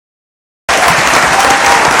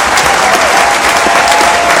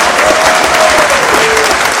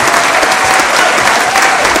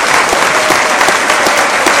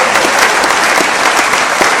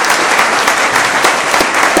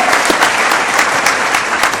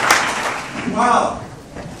Wow.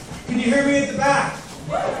 Can you hear me at the back?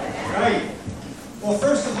 Right. Well,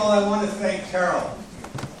 first of all, I want to thank Carol.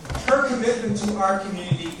 Her commitment to our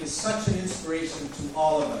community is such an inspiration to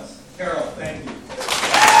all of us. Carol, thank you.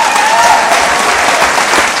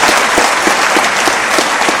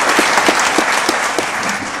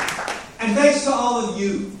 And thanks to all of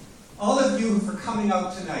you for coming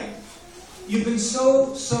out tonight. You've been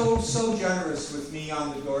so generous with me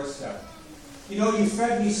on the doorstep. You know, you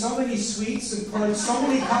fed me so many sweets and poured so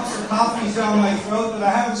many cups of coffee down my throat that I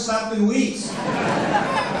haven't slept in weeks.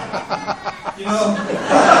 You know,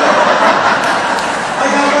 I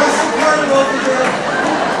got my support over here.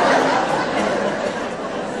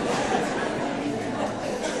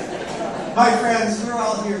 My friends, we're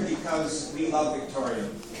all here because we love Victoria.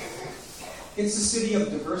 It's a city of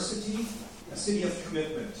diversity, a city of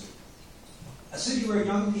commitment, a city where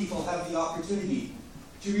young people have the opportunity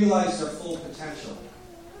to realize their full potential,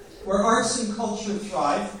 where arts and culture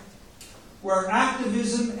thrive, where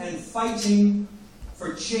activism and fighting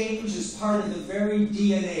for change is part of the very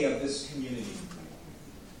DNA of this community,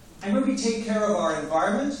 and where we take care of our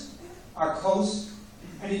environment, our coast,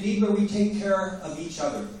 and indeed where we take care of each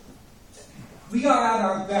other. We are at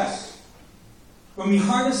our best when we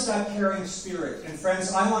harness that caring spirit. And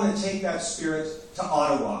friends, I want to take that spirit to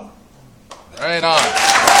Ottawa. Right on.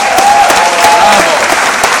 Bravo.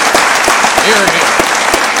 Here, here.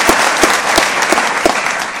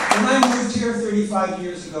 When I moved here 35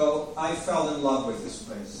 years ago, I fell in love with this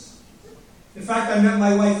place. In fact, I met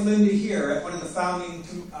my wife Linda here at one of the founding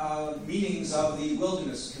meetings of the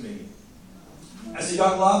Wilderness Committee. As a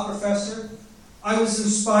young law professor, I was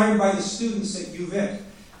inspired by the students at UVic,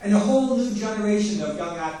 and a whole new generation of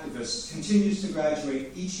young activists continues to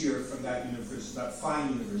graduate each year from that university, that fine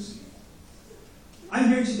university. I'm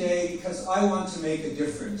here today because I want to make a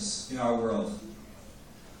difference in our world.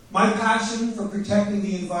 My passion for protecting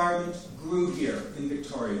the environment grew here in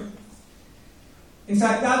Victoria. In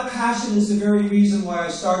fact, that passion is the very reason why I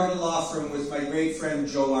started a law firm with my great friend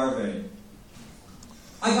Joe Larvey.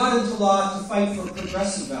 I got into law to fight for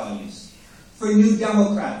progressive values, for new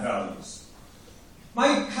Democrat values.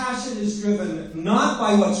 My passion is driven not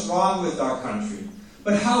by what's wrong with our country,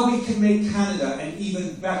 but how we can make Canada an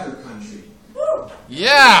even better country.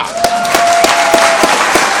 Yeah! A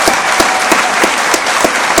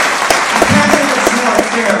Canada that's more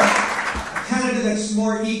fair, a Canada that's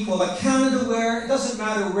more equal, a Canada where it doesn't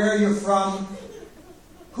matter where you're from,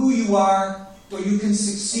 who you are, where you can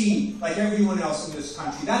succeed like everyone else in this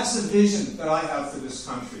country. That's the vision that I have for this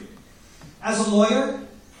country. As a lawyer,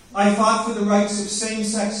 I fought for the rights of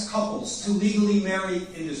same-sex couples to legally marry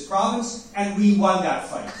in this province, and we won that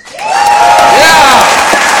fight. Yeah!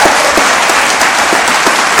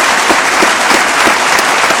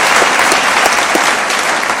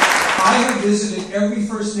 I have visited every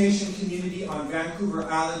First Nation community on Vancouver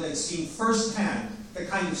Island and seen firsthand the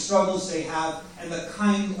kind of struggles they have and the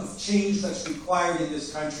kind of change that's required in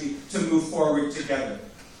this country to move forward together.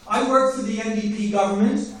 I worked for the NDP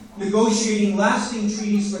government, negotiating lasting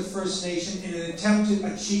treaties with First Nation in an attempt to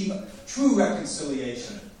achieve true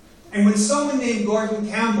reconciliation. And when someone named Gordon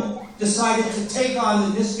Campbell decided to take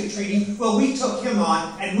on the Niska Treaty, well, we took him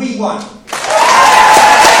on and we won.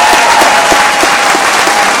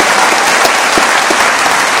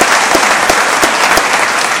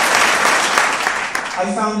 I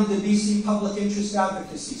founded the BC Public Interest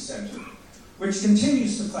Advocacy Centre, which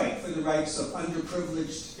continues to fight for the rights of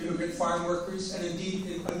underprivileged immigrant farm workers and indeed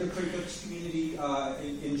in underprivileged community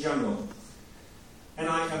in general. And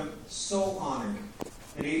I am so honored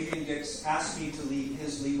that Adrian Dix asked me to lead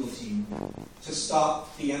his legal team to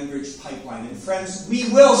stop the Enbridge pipeline. And friends, we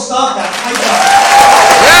will stop that pipeline!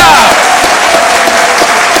 Yeah!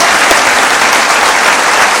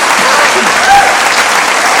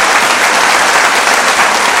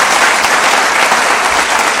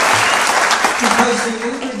 Because the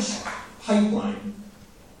Enbridge pipeline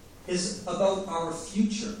is about our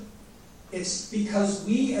future. It's because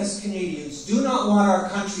we as Canadians do not want our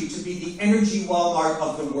country to be the energy Walmart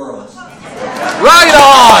of the world. Right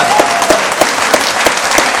on!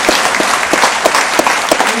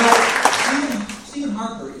 You know, Stephen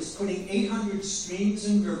Harper is putting 800 streams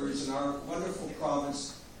and rivers in our wonderful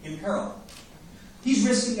province in peril. He's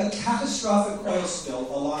risking a catastrophic oil spill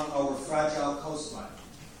along our fragile coastline.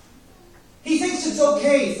 He thinks it's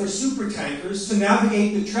okay for supertankers to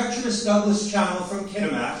navigate the treacherous Douglas Channel from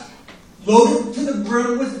Kitimat, loaded to the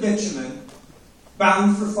brim with bitumen,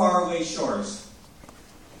 bound for faraway shores.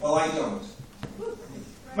 Well, I don't.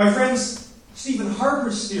 My friends, Stephen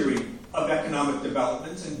Harper's theory of economic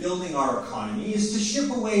development and building our economy is to ship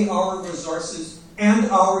away our resources and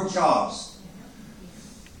our jobs.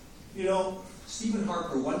 You know, Stephen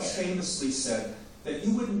Harper once famously said that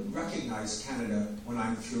you wouldn't recognize Canada when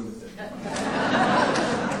I'm through with it.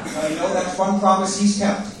 I know that's one promise he's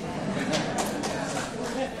kept.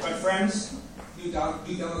 But friends, New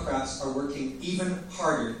Democrats are working even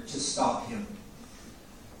harder to stop him.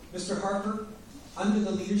 Mr. Harper, under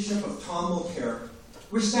the leadership of Tom Mulcair,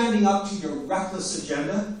 we're standing up to your reckless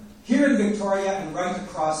agenda here in Victoria and right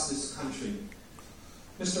across this country.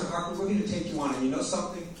 Mr. Harper, we're going to take you on, and you know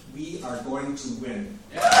something? We are going to win.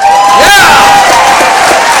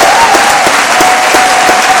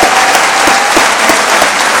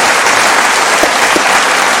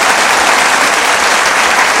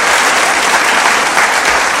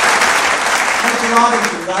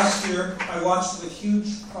 Last year, I watched with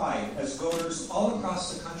huge pride as voters all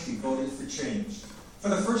across the country voted for change. For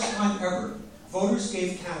the first time ever, voters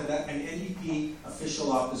gave Canada an NDP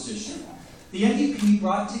official opposition. The NDP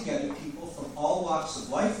brought together people from all walks of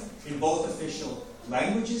life in both official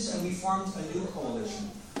languages, and we formed a new coalition,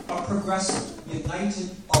 a progressive,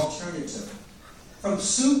 united alternative. From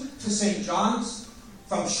Soup to St. John's,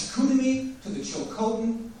 from Chicoutimi to the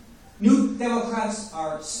Chilcotin, New Democrats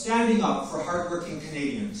are standing up for hardworking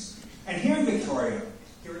Canadians. And here in Victoria,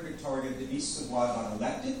 Denise Savoy got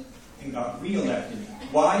elected and got re-elected.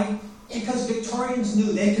 Why? Because Victorians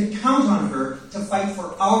knew they could count on her to fight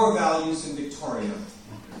for our values in Victoria.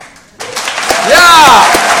 Yeah!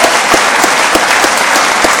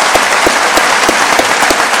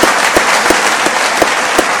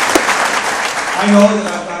 I know that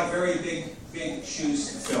I've got very big shoes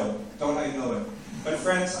to fill. Don't I know it? But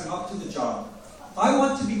friends, I'm up to the job. I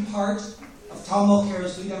want to be part of Tom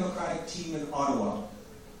Mulcair's New Democratic team in Ottawa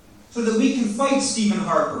so that we can fight Stephen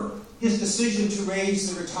Harper, his decision to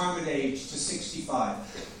raise the retirement age to 65.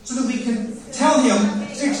 So that we can tell him,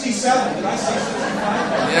 67, did I say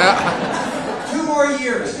 65? Yeah. 2 more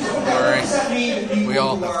years. Don't worry. What does that mean to people We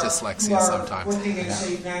all who have are, dyslexia who are sometimes. working in,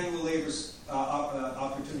 say, manual labor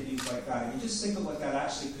opportunities like that? I mean, just think of what that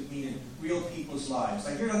actually could mean in real people's lives.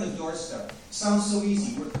 I hear it on the doorstep. Sounds so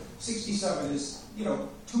easy. 67 is,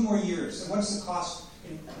 2 more years. And what's the cost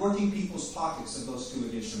in working people's pockets of those 2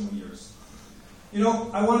 additional years?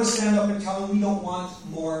 I want to stand up and tell them we don't want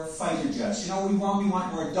more fighter jets. You know what we want? We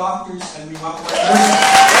want more doctors and we want more nurses.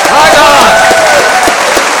 Right on!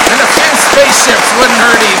 And a few spaceships wouldn't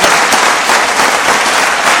hurt either.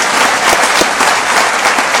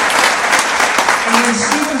 And when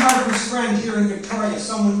Stephen Harper's friend here in Victoria,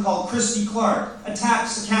 someone called Christy Clark,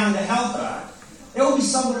 attacks the Canada Health Act, there will be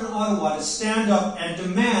someone in Ottawa to stand up and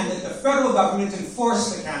demand that the federal government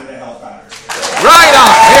enforce the Canada Health Act. Right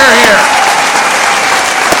on! Here, here!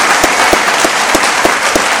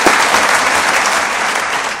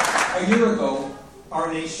 A year ago,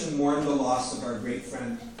 our nation mourned the loss of our great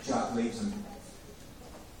friend, Jack Layton.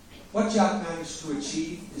 What Jack managed to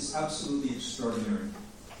achieve is absolutely extraordinary.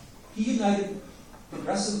 He united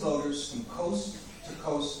progressive voters from coast to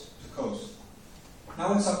coast to coast.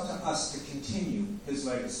 Now it's up to us to continue his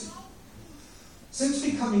legacy. Since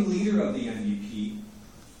becoming leader of the NDP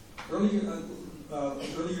earlier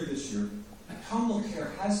this year, Tom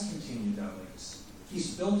Mulcair has continued that legacy.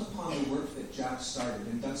 He's built upon the work that Jack started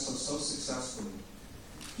and done so successfully.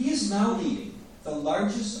 He is now leading the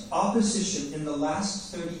largest opposition in the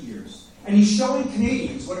last 30 years, and he's showing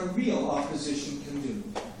Canadians what a real opposition can do.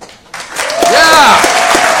 Yeah!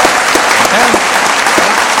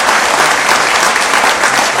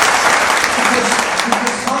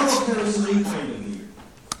 Because Tom Mulcair is a new kind of leader.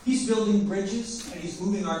 He's building bridges and he's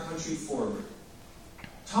moving our country forward.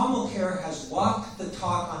 Tom Mulcair has walked the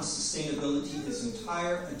talk on sustainability his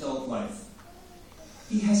entire adult life.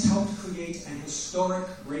 He has helped create an historic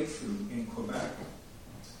breakthrough in Quebec.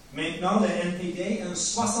 Maintenant, le NPD a une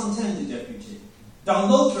soixantaine de députés. Dans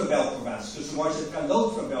l'autre belle province, que moi j'appelle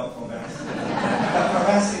l'autre belle province, la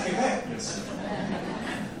province de Québec, bien sûr.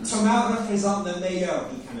 Thomas représente le meilleur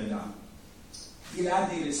du Canada. Il a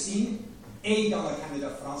des racines, et dans le Canada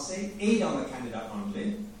français, et dans le Canada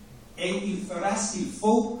anglais. Et il fera ce qu'il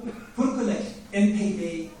faut pour que le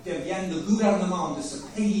NPD devienne le gouvernement de ce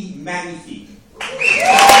pays magnifique.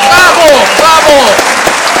 Bravo! Bravo!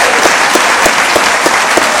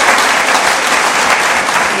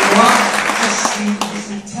 Et moi, je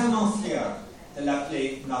suis tellement fier de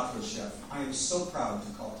l'appeler notre chef. I am so proud to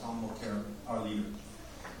call Tom Mulcair our leader.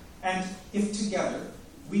 And if together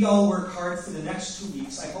we all work hard for the next 2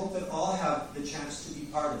 weeks, I hope that all have the chance to be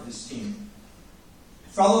part of this team.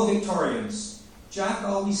 Fellow Victorians, Jack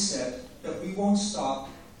always said that we won't stop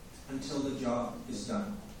until the job is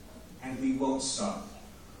done. And we won't stop.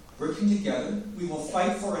 Working together, we will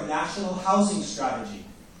fight for a national housing strategy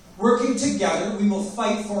Working together, we will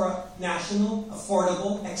fight for a national,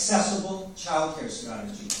 affordable, accessible childcare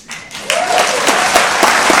strategy.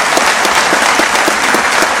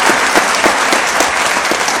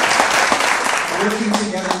 Working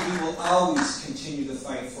together, we will always continue to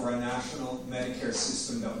fight for a national Medicare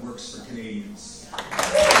system that works for Canadians.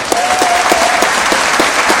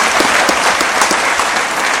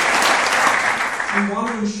 We want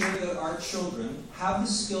to ensure that our children have the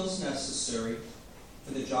skills necessary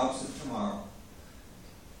for the jobs of tomorrow.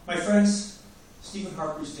 My friends, Stephen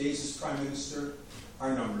Harper's days as Prime Minister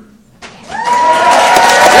are numbered.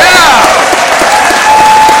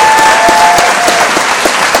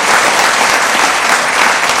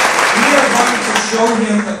 Show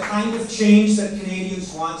him the kind of change that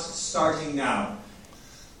Canadians want starting now.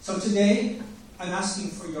 So today, I'm asking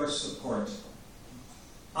for your support.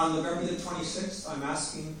 On November the 26th, I'm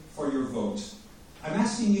asking for your vote. I'm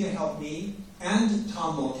asking you to help me and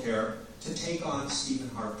Tom Mulcair to take on Stephen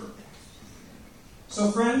Harper.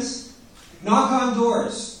 So friends, knock on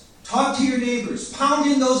doors, talk to your neighbors, pound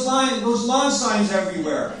in those lawn signs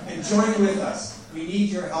everywhere, and join with us. We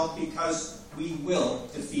need your help because we will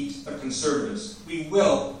defeat the Conservatives. We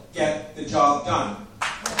will get the job done.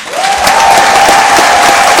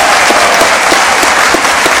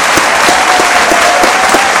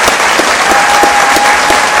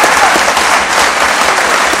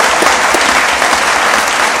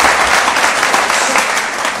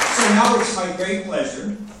 So now it's my great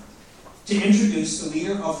pleasure to introduce the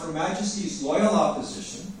leader of Her Majesty's Loyal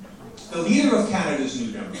Opposition, the leader of Canada's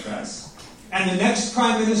New Democrats, and the next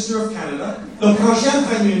Prime Minister of Canada, le prochain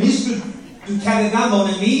Premier ministre du Canada,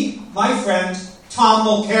 mon ami, my friend, Tom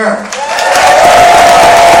Mulcair.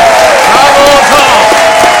 Bravo, Tom!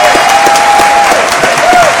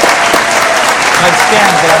 I'd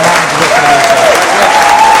stand there and not look at each other.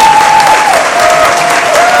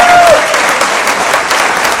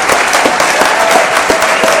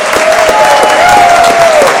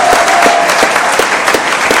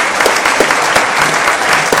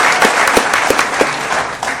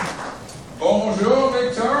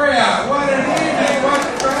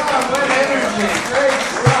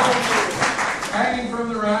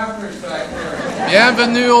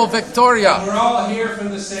 Bienvenue, Victoria. We're all here for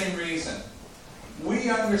the same reason. We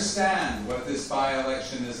understand what this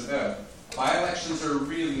by-election is about. By-elections are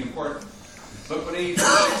really important. Look what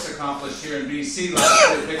 86 accomplished here in BC last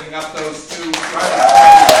year, picking up those two riding.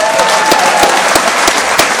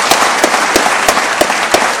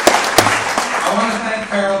 I want to thank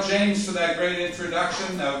Carol James for that great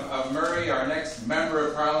introduction of Murray, our next Member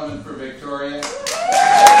of Parliament for Victoria.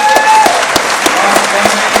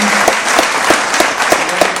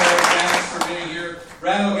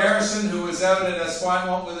 Randall Garrison, who was out at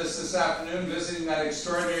Esquimalt with us this afternoon visiting that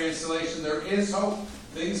extraordinary installation. There is hope.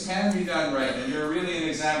 Things can be done right, and you're really an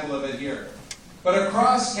example of it here. But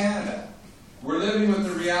across Canada, we're living with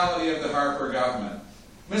the reality of the Harper government.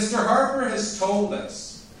 Mr. Harper has told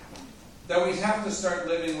us that we have to start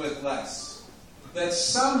living with less. That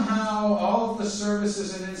somehow all of the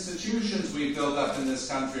services and institutions we've built up in this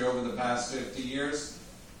country over the past 50 years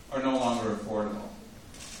are no longer affordable.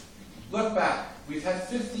 Look back. We've had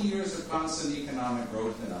 50 years of constant economic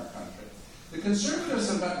growth in our country. The Conservatives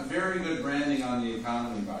have got very good branding on the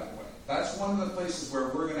economy, by the way. That's one of the places where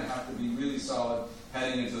we're going to have to be really solid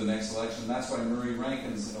heading into the next election. That's why Murray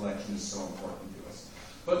Rankin's election is so important to us.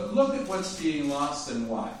 But look at what's being lost and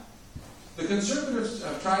why. The Conservatives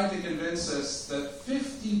have tried to convince us that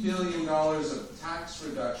 $50 billion of tax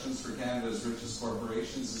reductions for Canada's richest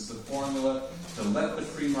corporations is the formula to let the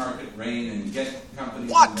free market reign and get companies...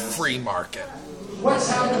 What free market? What's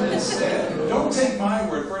happened instead? Don't take my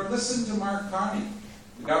word for it. Listen to Mark Carney,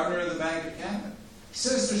 the Governor of the Bank of Canada. He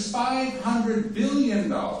says there's $500 billion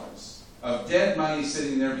of dead money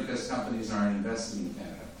sitting there because companies aren't investing in Canada.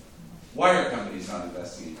 Why are companies not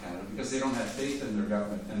investing in Canada? Because they don't have faith in their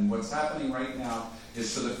government. And what's happening right now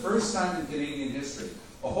is, for the first time in Canadian history,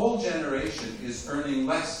 a whole generation is earning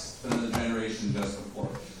less than the generation just before.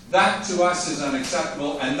 That, to us, is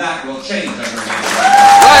unacceptable, and that will change under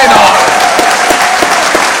Right on!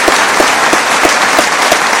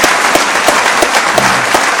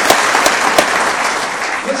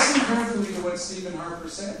 Listen carefully to what Stephen Harper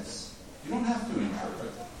says. You don't have to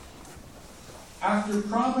interpret. After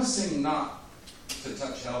promising not to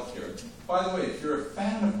touch healthcare, by the way, if you're a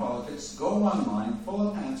fan of politics, go online, pull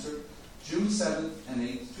up answer, June 7th and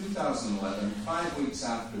 8th, 2011, 5 weeks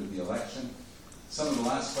after the election. Some of the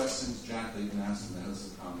last questions Jack Layton asked in the House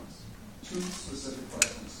of Commons. 2 specific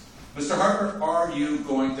questions. Mr. Harper, are you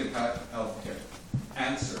going to cut healthcare?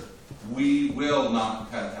 Answer, we will not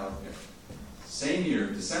cut healthcare. same year,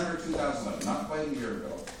 December 2011, not quite a year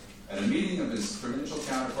ago, at a meeting of his provincial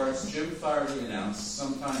counterparts, Jim Flaherty announced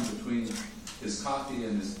sometime between his coffee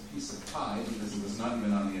and his piece of pie, because it was not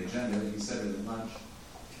even on the agenda, he said it at lunch,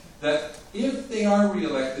 that if they are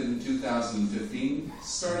re-elected in 2015,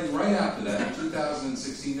 starting right after that, in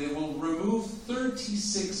 2016, they will remove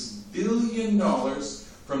 $36 billion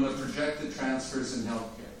from the projected transfers in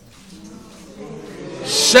healthcare.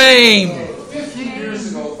 Shame! 50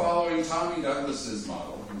 years ago, following Tommy Douglas's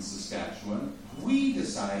model in Saskatchewan, we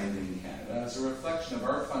decided in Canada, as a reflection of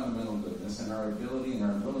our fundamental goodness and our ability and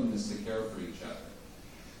our willingness to care for each other,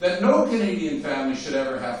 that no Canadian family should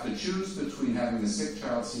ever have to choose between having a sick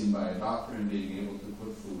child seen by a doctor and being able to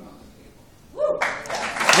put food on the table.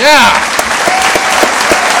 Yeah!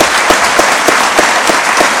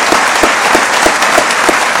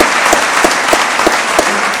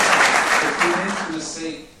 If we make the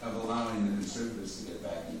mistake of allowing the Conservatives to get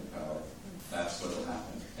back into power, that's what will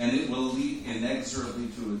happen. And it will lead inexorably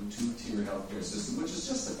to a two-tier healthcare system, which is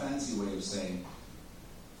just a fancy way of saying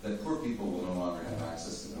that poor people will no longer have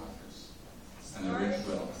access to doctors, and the rich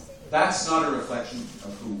will. That's not a reflection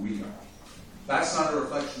of who we are. That's not a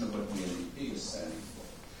reflection of what the NDP is standing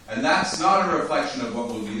for. And that's not a reflection of what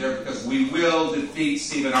will be there, because we will defeat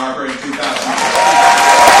Stephen Harper in 2015.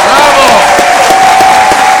 Bravo!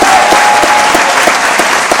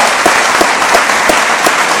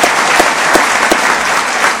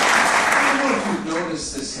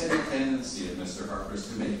 This heavy tendency of Mr. Harper's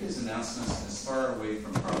to make his announcements as far away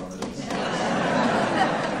from Parliament as possible.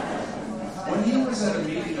 When he was at a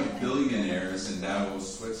meeting of billionaires in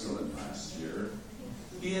Davos, Switzerland last year,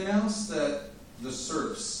 he announced that the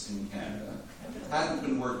serfs in Canada hadn't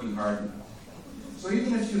been working hard enough. So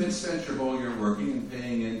even if you had spent your whole year working and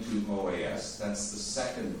paying into OAS, that's the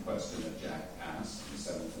second question that Jack asked on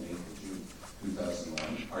 7th and 8th of June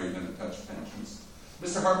 2001, are you going to touch pensions?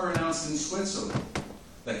 Mr. Harper announced in Switzerland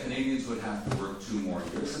that Canadians would have to work 2 more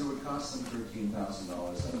years, and it would cost them $13,000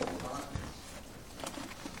 out of their pockets.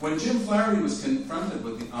 When Jim Flaherty was confronted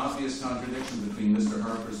with the obvious contradiction between Mr.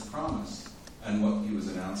 Harper's promise and what he was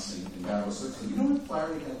announcing in Davos, Switzerland, you know what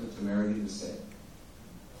Flaherty had the temerity to say?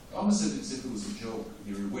 Almost as if it was a joke.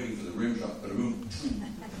 You were waiting for the rim shot, but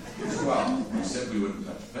well, we said we wouldn't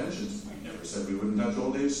touch pensions. We never said we wouldn't touch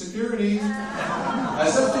old age security.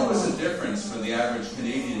 As if there was a difference for the average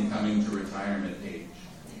Canadian coming to retirement age.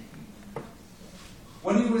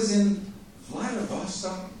 When he was in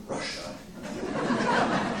Vladivostok, Russia,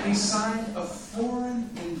 he signed a foreign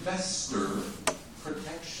investor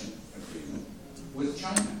protection agreement with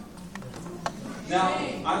China. Now,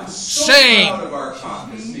 I'm so proud of our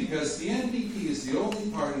caucus because the NDP is the only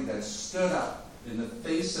party that stood up in the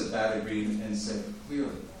face of that agreement and said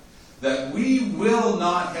clearly that we will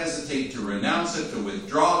not hesitate to renounce it, to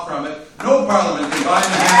withdraw from it. No parliament can bind the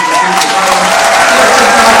hands of future parliament.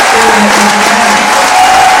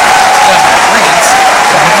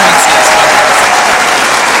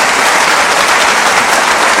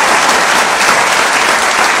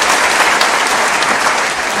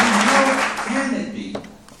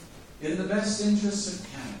 Interests of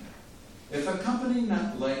Canada. If a company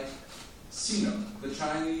not like CNOOC, the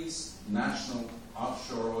Chinese national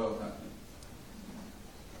offshore oil company,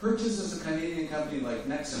 purchases a Canadian company like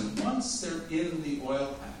Nexen once they're in the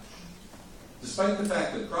oil patch, despite the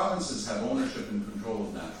fact that provinces have ownership and control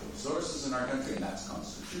of natural resources in our country, and that's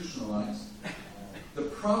constitutionalized, the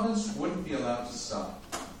province wouldn't be allowed to stop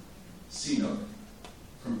CNOOC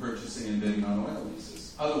from purchasing and bidding on oil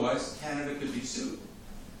leases. Otherwise, Canada could be sued.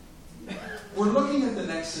 We're looking at the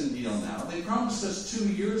Nexen deal now. They promised us 2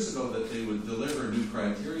 years ago that they would deliver new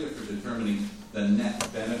criteria for determining the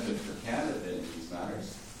net benefit for Canada in these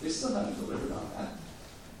matters. They still haven't delivered on that.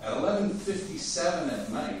 At 11:57 at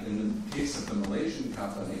night, in the case of the Malaysian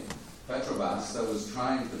company, Petrobras, that was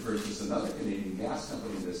trying to purchase another Canadian gas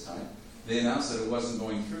company this time, they announced that it wasn't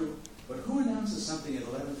going through. But who announces something at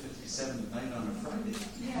 11:57 at night on a Friday?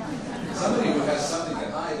 Yeah. Somebody who has something to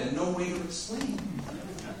hide and no way to explain.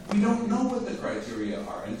 We don't know what the criteria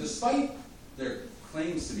are, and despite their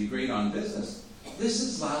claims to be great on business, this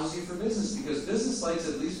is lousy for business because business likes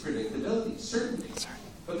at least predictability, certainty.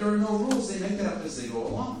 But there are no rules. They make it up as they go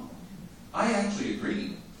along. I actually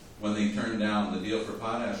agreed when they turned down the deal for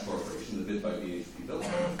Potash Corporation, the bid by BHP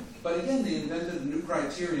Billiton. But again, they invented a new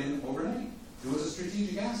criterion overnight. It was a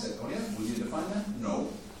strategic asset. Oh yeah? Will you define that? No.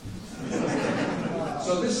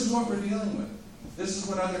 So this is what we're dealing with. This is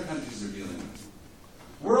what other countries are dealing with.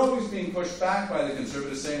 We're always being pushed back by the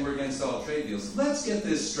Conservatives saying we're against all trade deals. Let's get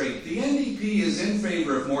this straight. The NDP is in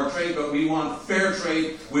favor of more trade, but we want fair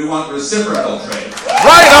trade. We want reciprocal trade.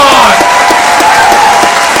 Right on!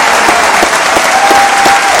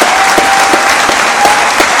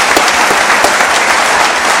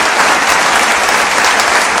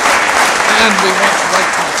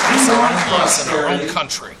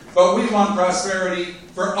 but we want prosperity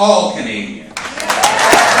for all Canadians.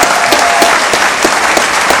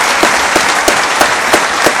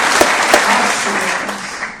 That's the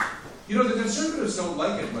difference. You know, the Conservatives don't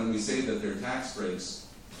like it when we say that their tax breaks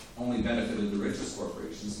only benefited the richest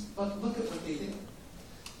corporations, but look at what they did.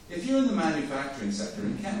 If you're in the manufacturing sector,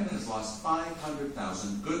 and Canada has lost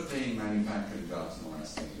 500,000 good-paying manufacturing jobs in the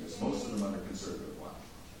last 10 years, most of them under Conservative watch.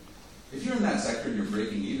 If you're in that sector and you're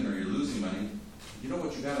breaking even or you're losing money, you know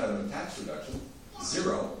what you got out of a tax reduction?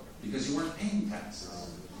 Zero, because you weren't paying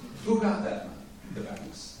taxes. Who got that money? The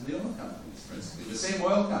banks and the oil companies, principally. The same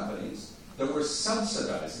oil companies that were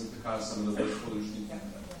subsidizing to cause some of the worst pollution in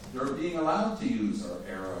Canada. They're being allowed to use our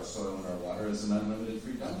air, our soil, and our water as an unlimited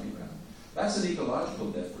free dumping ground. That's an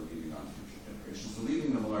ecological debt we're leaving on future generations. We're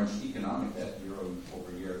leaving them a large economic debt, year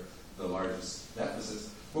over year, the largest deficits.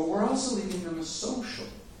 But we're also leaving them a social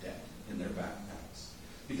debt in their backpacks.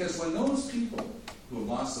 Because when those people who have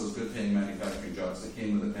lost those good-paying manufacturing jobs that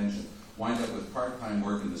came with a pension wind up with part-time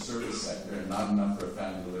work in the service sector and not enough for a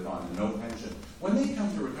family to live on and no pension, when they come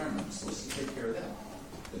to retirement, we're supposed to take care of them,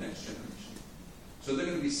 the next generation. So they're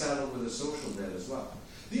going to be saddled with a social debt as well.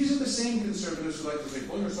 These are the same Conservatives who like to say,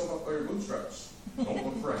 pull yourself up by your bootstraps. Don't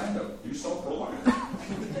look for a handout. You self-reliant.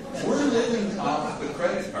 We're living off the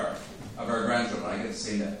credit card of our grandchildren. I get to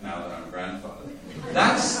say that now that I'm a grandfather.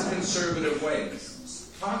 That's the Conservative way.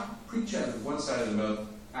 Preach out of one side of the mouth,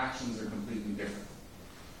 actions are completely different.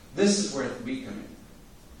 This is where we come in.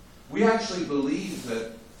 We actually believe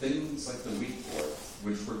that things like the wheat board,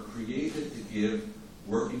 which were created to give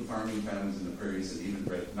working farming families in the prairies an even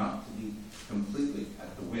break, not to be completely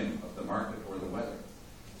at the whim of the market or the weather.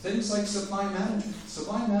 Things like supply management.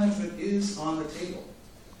 Supply management is on the table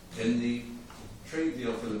in the trade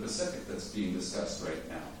deal for the Pacific that's being discussed right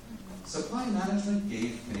now. Supply management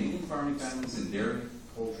gave Canadian farming families in dairy,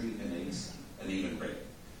 poultry, and eggs an even break.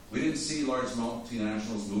 We didn't see large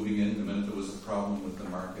multinationals moving in the minute there was a problem with the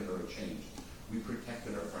market or a change. We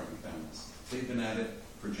protected our farming families. They've been at it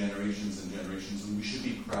for generations and generations, and we should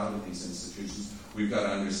be proud of these institutions. We've got to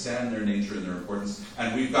understand their nature and their importance,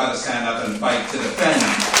 and we've got to stand up and fight to defend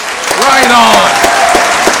them. Right on!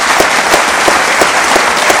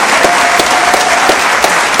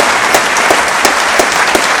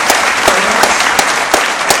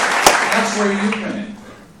 That's where you come in.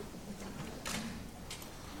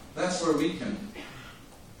 That's where we come in.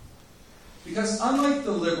 Because unlike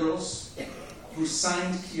the Liberals who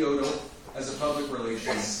signed Kyoto as a public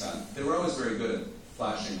relations stunt, they were always very good at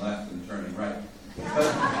flashing left and turning right.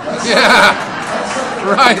 But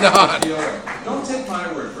right on. Kyoto. Don't take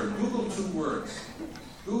my word for it. Google two words.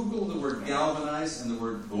 Google the word galvanize and the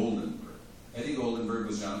word Goldenberg. Eddie Goldenberg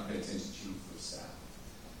was John Pétain's chief of staff.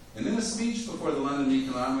 And in a speech before the London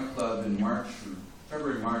Economic Club in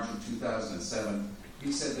February-March of 2007,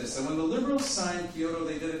 he said this, and when the Liberals signed Kyoto,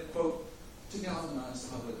 they did it, quote, to galvanize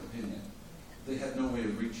public opinion. They had no way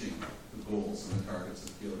of reaching the goals and the targets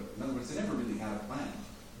of Kyoto. In other words, they never really had a plan,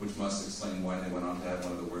 which must explain why they went on to have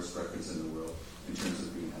one of the worst records in the world in terms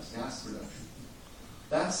of greenhouse gas reduction.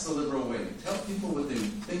 That's the Liberal way. Tell people what they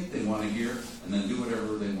think they want to hear, and then do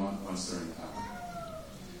whatever they want once they're in power.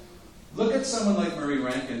 Look at someone like Murray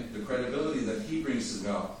Rankin, the credibility that he brings to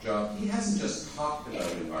the job. He hasn't just talked about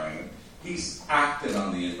the environment. He's acted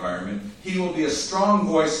on the environment. He will be a strong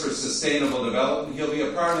voice for sustainable development. He'll be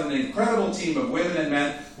a part of an incredible team of women and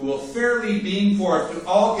men who will fairly beam forth to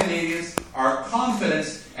all Canadians our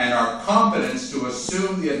confidence and our competence to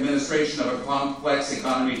assume the administration of a complex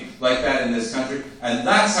economy like that in this country. And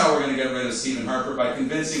that's how we're going to get rid of Stephen Harper, by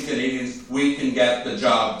convincing Canadians we can get the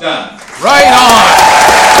job done. Right on!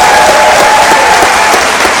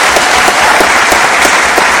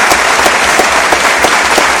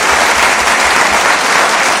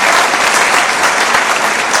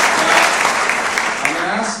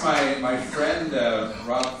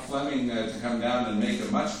 To come down and make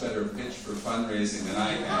a much better pitch for fundraising than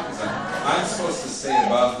I can, because I'm supposed to stay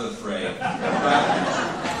above the fray.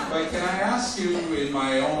 But can I ask you, in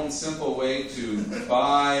my own simple way, to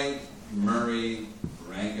buy Murray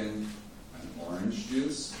Rankin an orange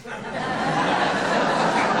juice?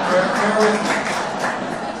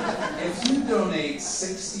 If you donate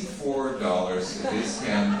 $64 to his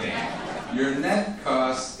campaign, your net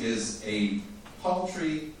cost is a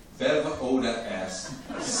paltry Bev Oda-esque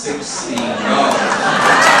 $16. I'm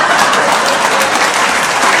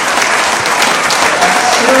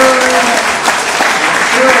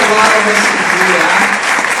sure a lot of us can do that.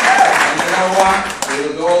 And you know what?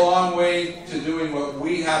 It'll go a long way to doing what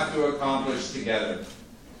we have to accomplish together.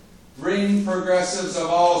 Bring progressives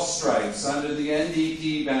of all stripes under the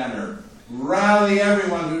NDP banner. rally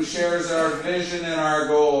everyone who shares our vision and our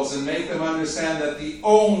goals and make them understand that the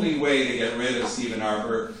only way to get rid of Stephen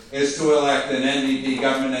Harper is to elect an NDP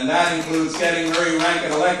government, and that includes getting Murray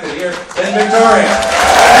Rankin elected here in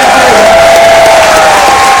Victoria. Thank you.